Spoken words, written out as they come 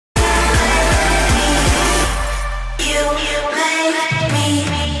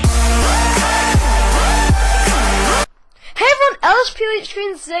LSP Elite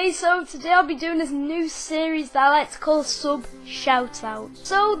Screen today. So today I'll be doing this new series that I like to call Sub Shoutout.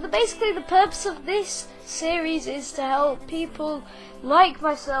 So basically the purpose of this series is to help people like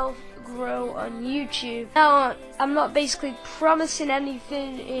myself grow on YouTube. Now I'm not basically promising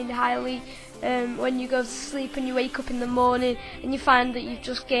anything entirely. When you go to sleep and you wake up in the morning and you find that you've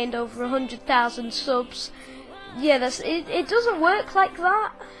just gained over 100,000 subs. Yeah, it doesn't work like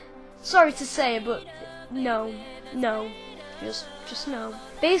that. Sorry to say, but no, just no.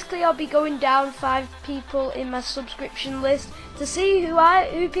 Basically, I'll be going down 5 people in my subscription list to see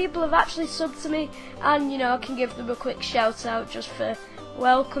who people have actually subbed to me, and I can give them a quick shout out just for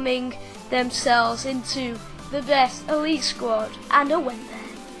welcoming themselves into the best elite squad and a win there.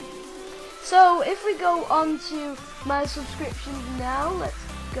 So if we go on to my subscriptions now, let's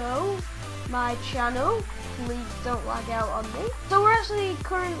go. My channel, please don't lag out on me. So we're actually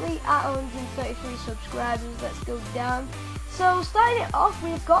currently at 133 subscribers. Let's go down. So starting it off,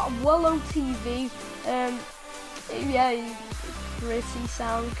 we've got Wallow TV. Yeah, he's a pretty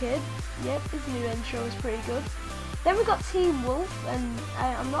sound kid. Yep, his new intro is pretty good. Then we've got Team Wolf, and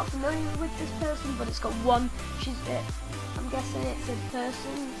I'm not familiar with this person, but it's got one. I'm guessing it's a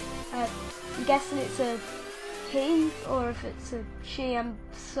person. I'm guessing it's a he, or if it's a she, I'm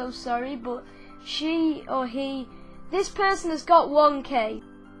so sorry, but she or he, this person has got 1k.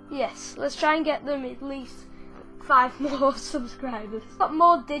 Yes, let's try and get them at least 5 more subscribers. Got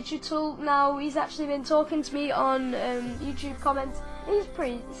more digital now. He's actually been talking to me on YouTube comments.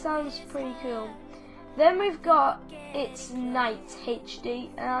 Sounds pretty cool. Then we've got It's Night HD,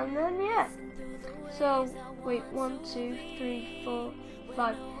 and then yeah. So wait, 1, 2, 3, 4,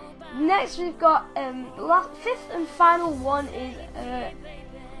 5. Next we've got fifth and final one is a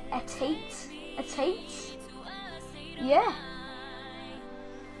Tate. Yeah.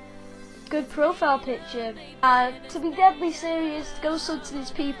 Good profile picture. To be deadly serious, go sub to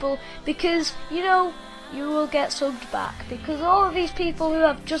these people because you will get subbed back. Because all of these people who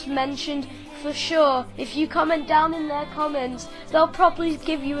I've just mentioned, for sure, if you comment down in their comments, they'll probably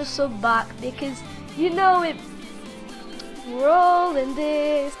give you a sub back because it. We're all in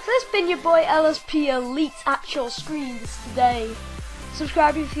this. So this has been your boy LSP Elite at your screens today.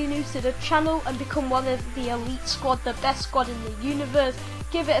 Subscribe if you're new to the channel and become one of the elite squad, the best squad in the universe.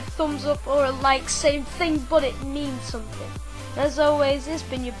 Give it a thumbs up or a like, same thing, but it means something. As always, this has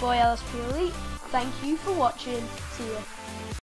been your boy LSP Elite. Thank you for watching. See ya.